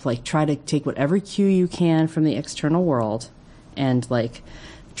keep up, try to take whatever cue you can from the external world and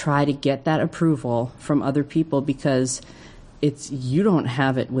try to get that approval from other people, because you don't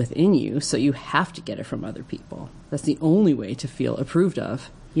have it within you, so you have to get it from other people. That's the only way to feel approved of.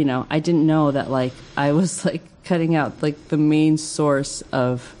 I didn't know that I was cutting out the main source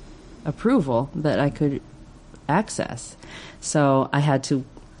of approval that I could access. So I had to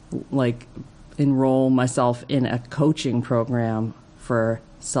enroll myself in a coaching program for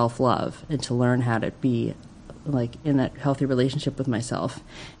self-love and to learn how to be in that healthy relationship with myself.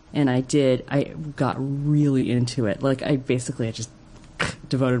 And I got really into it. I just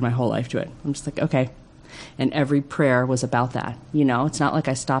devoted my whole life to it. I'm just okay. And every prayer was about that. It's not like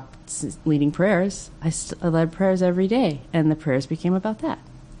I stopped leading prayers. I led prayers every day, and the prayers became about that.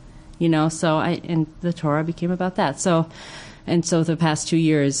 And the Torah became about that. So the past 2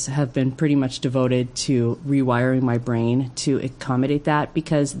 years have been pretty much devoted to rewiring my brain to accommodate that,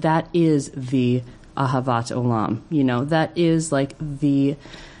 because that is the Ahavat Olam. That is the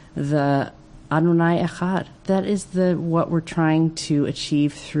Adonai Echad. That is what we're trying to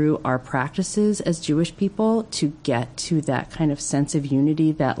achieve through our practices as Jewish people, to get to that kind of sense of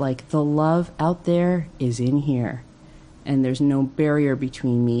unity that the love out there is in here and there's no barrier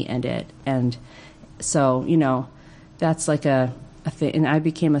between me and it. And so, that's a thing. And I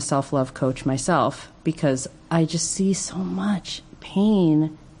became a self-love coach myself, because I just see so much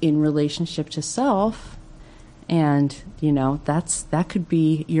pain in relationship to self. And, that could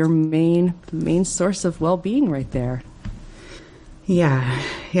be your main source of well-being right there. Yeah.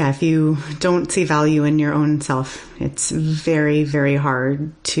 If you don't see value in your own self, it's very, very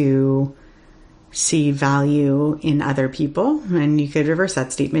hard to see value in other people. And you could reverse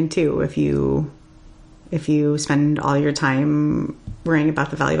that statement too. If you spend all your time worrying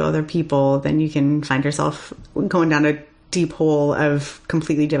about the value of other people, then you can find yourself going down a deep hole of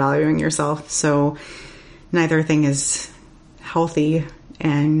completely devaluing yourself. So neither thing is healthy.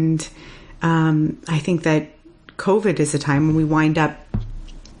 And I think that COVID is a time when we wind up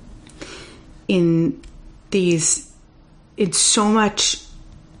in so much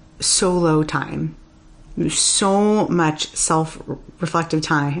solo time, so much self-reflective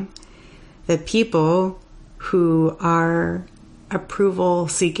time, that people who are approval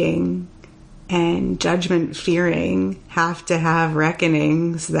seeking and judgment fearing have to have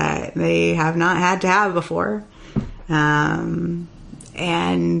reckonings that they have not had to have before.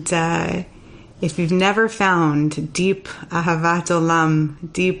 If you've never found deep ahavat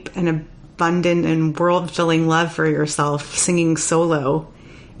olam, deep and abundant and world-filling love for yourself, singing solo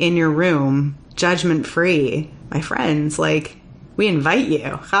in your room, judgment-free, my friends, we invite you,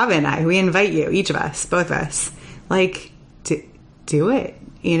 Chava and I, we invite you, each of us, both of us, to do it.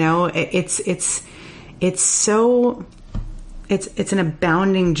 It's an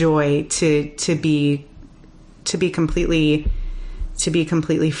abounding joy to be completely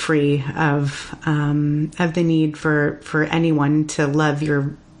free of the need for anyone to love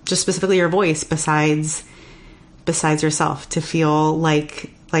just specifically your voice besides yourself, to feel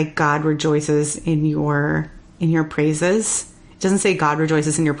like God rejoices in your praises. It doesn't say God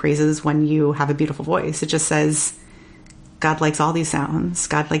rejoices in your praises when you have a beautiful voice. It just says God likes all these sounds.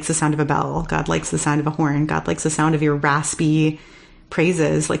 God likes the sound of a bell. God likes the sound of a horn. God likes the sound of your raspy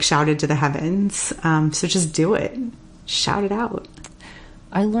praises, shouted to the heavens. So just do it. Shout it out.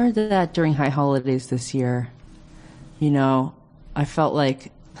 I learned that during high holidays this year. I felt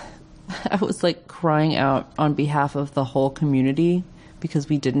like I was crying out on behalf of the whole community, because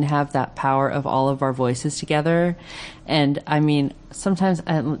we didn't have that power of all of our voices together. And I mean, sometimes,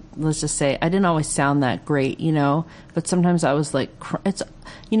 let's just say, I didn't always sound that great, but sometimes I was it's,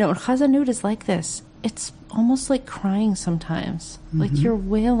 Chazanut is like this. It's almost like crying sometimes. Mm-hmm. You're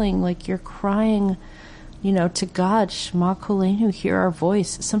wailing, you're crying, to God, Shema Kolenu, hear our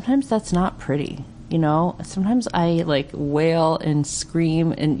voice. Sometimes that's not pretty. Sometimes I wail and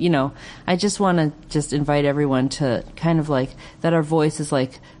scream, and, I just want to just invite everyone to kind of that our voice is a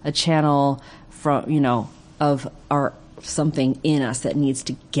channel from, of our something in us that needs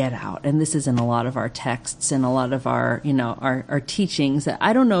to get out. And this is in a lot of our texts and a lot of our, our teachings.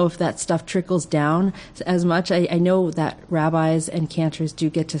 I don't know if that stuff trickles down as much. I know that rabbis and cantors do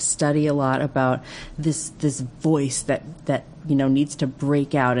get to study a lot about this voice that needs to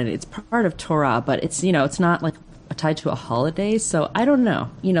break out, and it's part of Torah, but it's, it's not like tied to a holiday. So I don't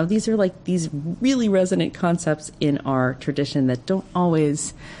know. These are like these really resonant concepts in our tradition that don't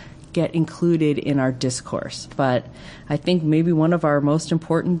always get included in our discourse. But I think maybe one of our most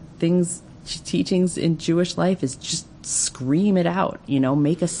important teachings in Jewish life is just scream it out,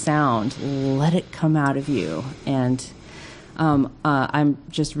 make a sound, let it come out of you. And I'm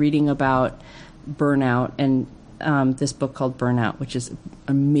just reading about burnout and this book called Burnout, which is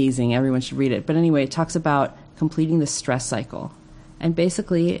amazing. Everyone should read it. But anyway, it talks about completing the stress cycle. And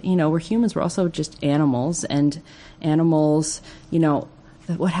basically, we're humans. We're also just animals. And animals,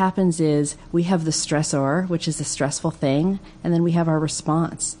 what happens is we have the stressor, which is a stressful thing, and then we have our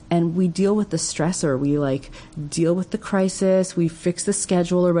response. And we deal with the stressor. We deal with the crisis. We fix the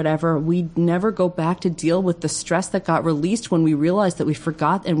schedule or whatever. We never go back to deal with the stress that got released when we realized that we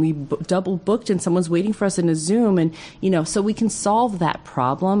forgot and we double booked and someone's waiting for us in a Zoom. And, so we can solve that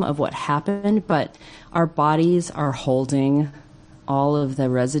problem of what happened, but our bodies are holding all of the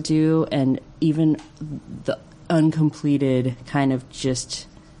residue and even the uncompleted kind of just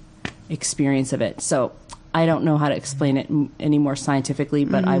experience of it. So I don't know how to explain it any more scientifically,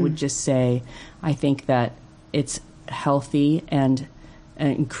 but I would just say I think that it's healthy and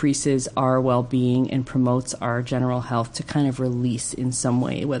increases our well-being and promotes our general health to kind of release in some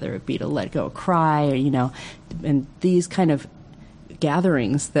way, whether it be to let go, cry, or, and these kind of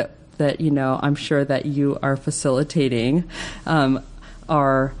gatherings that I'm sure that you are facilitating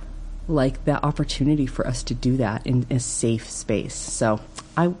are like the opportunity for us to do that in a safe space. So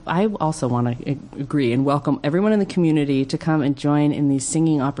I also want to agree and welcome everyone in the community to come and join in these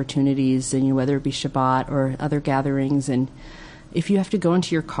singing opportunities, and whether it be Shabbat or other gatherings. And if you have to go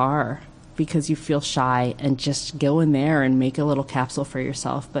into your car because you feel shy, and just go in there and make a little capsule for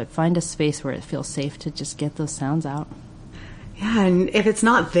yourself, but find a space where it feels safe to just get those sounds out. Yeah, and if it's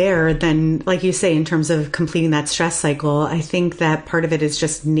not there, then like you say, in terms of completing that stress cycle, I think that part of it is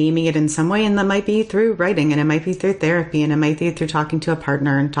just naming it in some way, and that might be through writing, and it might be through therapy, and it might be through talking to a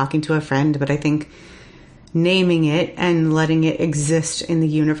partner and talking to a friend. But I think naming it and letting it exist in the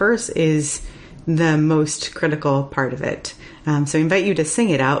universe is the most critical part of it. So I invite you to sing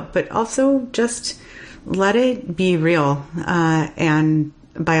it out, but also just let it be real. And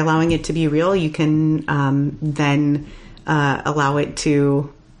by allowing it to be real, you can then allow it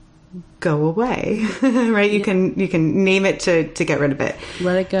to go away, right? You can name it to get rid of it.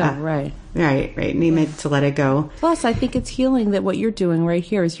 Let it go, right. Right. Name it to let it go. Plus, I think it's healing that what you're doing right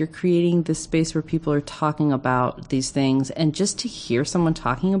here is you're creating this space where people are talking about these things. And just to hear someone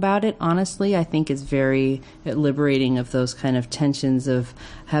talking about it, honestly, I think is very liberating of those kind of tensions of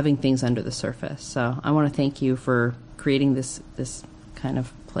having things under the surface. So I want to thank you for creating this kind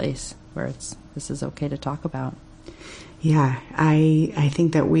of place where this is okay to talk about. Yeah, I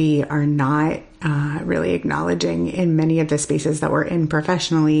think that we are not really acknowledging in many of the spaces that we're in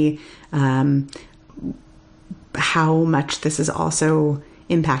professionally how much this is also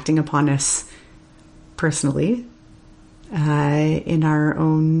impacting upon us personally in our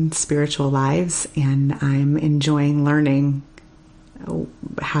own spiritual lives. And I'm enjoying learning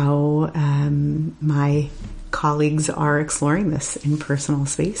how my colleagues are exploring this in personal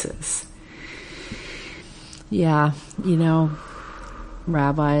spaces. Yeah,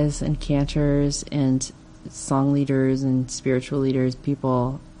 rabbis and cantors and song leaders and spiritual leaders,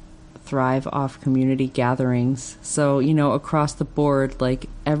 people thrive off community gatherings. So, across the board, like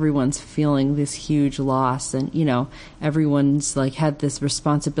everyone's feeling this huge loss, and, everyone's like had this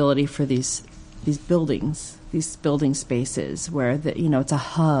responsibility for these buildings, these building spaces where it's a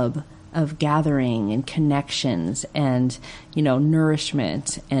hub of gathering and connections and,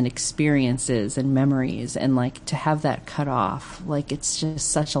 nourishment and experiences and memories, and like to have that cut off, like it's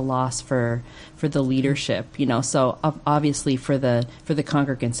just such a loss for the leadership, so obviously for the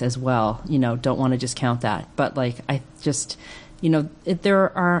congregants as well, don't want to discount that. But like, I just,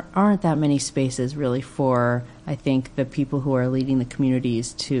 there aren't that many spaces really for, I think, the people who are leading the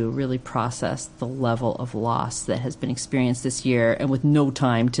communities to really process the level of loss that has been experienced this year, and with no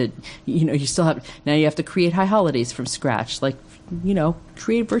time to, you still have, now you have to create high holidays from scratch, like,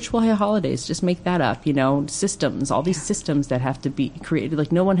 create virtual high holidays, just make that up, systems, all these systems that have to be created.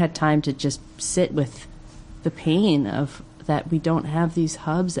 Like no one had time to just sit with the pain of that we don't have these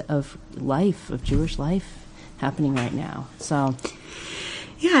hubs of life, of Jewish life happening right now. So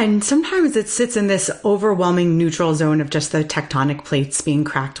Yeah, and sometimes it sits in this overwhelming neutral zone of just the tectonic plates being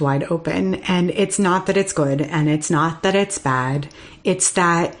cracked wide open. And it's not that it's good and it's not that it's bad. It's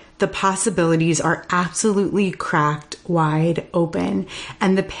that the possibilities are absolutely cracked wide open.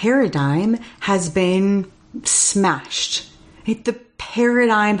 And the paradigm has been smashed. The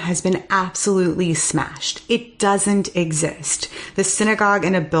paradigm has been absolutely smashed. It doesn't exist. The synagogue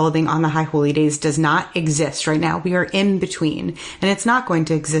in a building on the High Holy Days does not exist right now. We are in between, and it's not going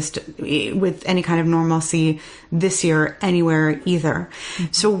to exist with any kind of normalcy this year anywhere either.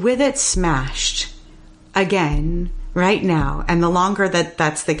 So with it smashed again right now, and the longer that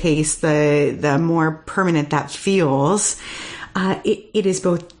that's the case, the more permanent that feels, it is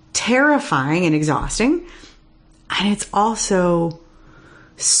both terrifying and exhausting, and it's also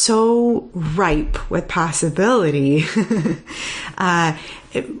so ripe with possibility. I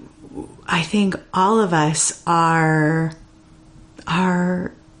think all of us are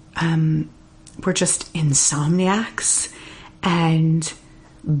we're just insomniacs and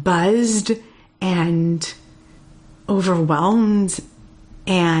buzzed and overwhelmed,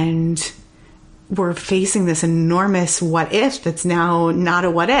 and we're facing this enormous what if that's now not a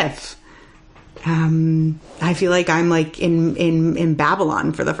what if. I feel like I'm like in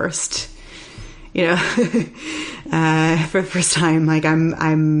Babylon for the first, for the first time. Like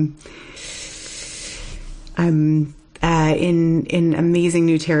I'm in amazing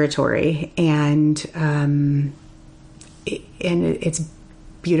new territory, and it's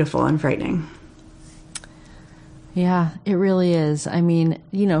beautiful and frightening. Yeah, it really is. I mean,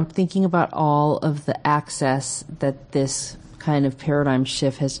 thinking about all of the access that this kind of paradigm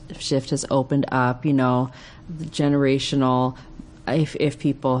shift has opened up, the generational, if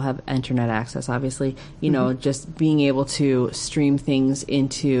people have internet access, obviously, just being able to stream things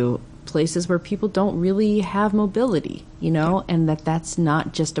into places where people don't really have mobility, and that's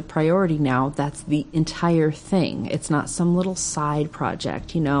not just a priority now, that's the entire thing. It's not some little side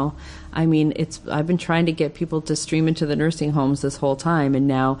project, I mean, I've been trying to get people to stream into the nursing homes this whole time, and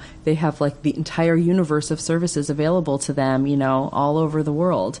now they have like the entire universe of services available to them, all over the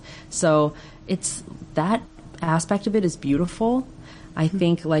world. So it's that aspect of it is beautiful. I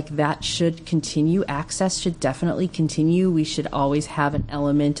think like that should continue. Access should definitely continue. We should always have an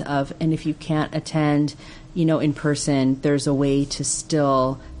element of, and if you can't attend, in person, there's a way to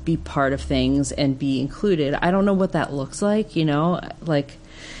still be part of things and be included. I don't know what that looks like, like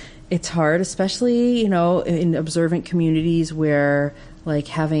it's hard, especially, in observant communities where like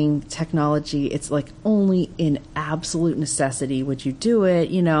having technology, it's like only in absolute necessity would you do it,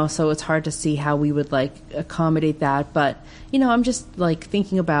 so it's hard to see how we would like accommodate that. But, I'm just like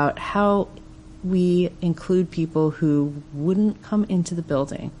thinking about how we include people who wouldn't come into the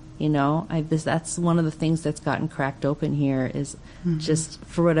building. That's one of the things that's gotten cracked open here is just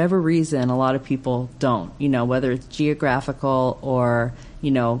for whatever reason, a lot of people don't, whether it's geographical or,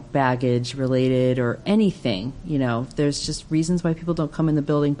 baggage related or anything, there's just reasons why people don't come in the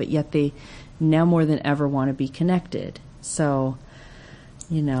building, but yet they now more than ever want to be connected. So,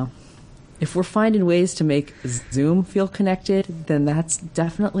 if we're finding ways to make Zoom feel connected, then that's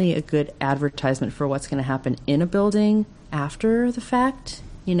definitely a good advertisement for what's going to happen in a building after the fact.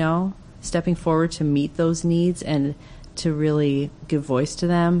 Stepping forward to meet those needs and to really give voice to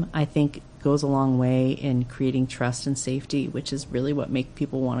them, I think goes a long way in creating trust and safety, which is really what makes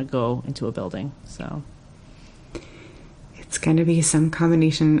people want to go into a building. So it's going to be some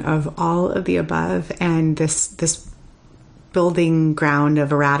combination of all of the above, and this building ground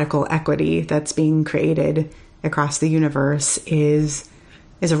of a radical equity that's being created across the universe is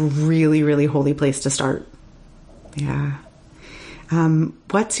a really, really holy place to start. Yeah.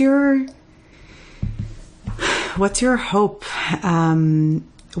 What's your hope?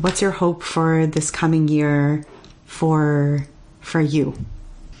 What's your hope for this coming year for you?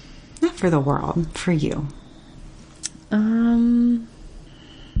 Not for the world, for you.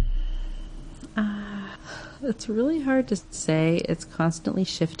 It's really hard to say. It's constantly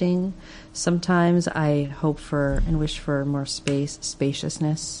shifting. Sometimes I hope for and wish for more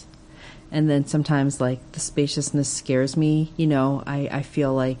spaciousness. And then sometimes, like, the spaciousness scares me. I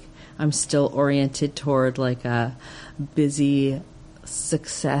feel like I'm still oriented toward, like, a busy,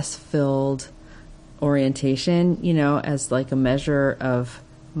 success-filled orientation, as, like, a measure of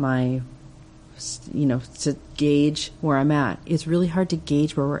my, to gauge where I'm at. It's really hard to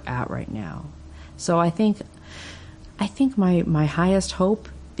gauge where we're at right now. So I think my highest hope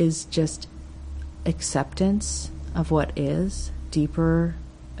is just acceptance of what is, deeper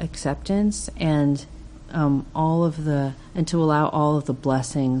acceptance, and to allow all of the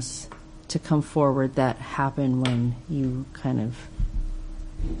blessings to come forward that happen when you kind of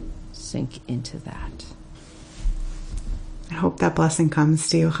sink into that. I hope that blessing comes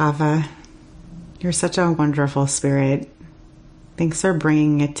to you, Chava. You're such a wonderful spirit. Thanks for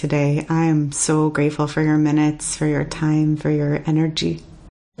bringing it today. I am so grateful for your minutes, for your time, for your energy.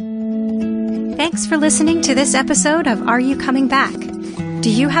 Thanks for listening to this episode of Are You Coming Back? Do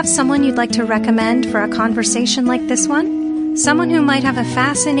you have someone you'd like to recommend for a conversation like this one? Someone who might have a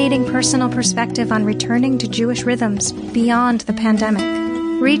fascinating personal perspective on returning to Jewish rhythms beyond the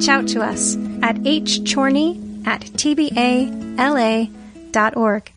pandemic? Reach out to us at hchorney@tbala.org.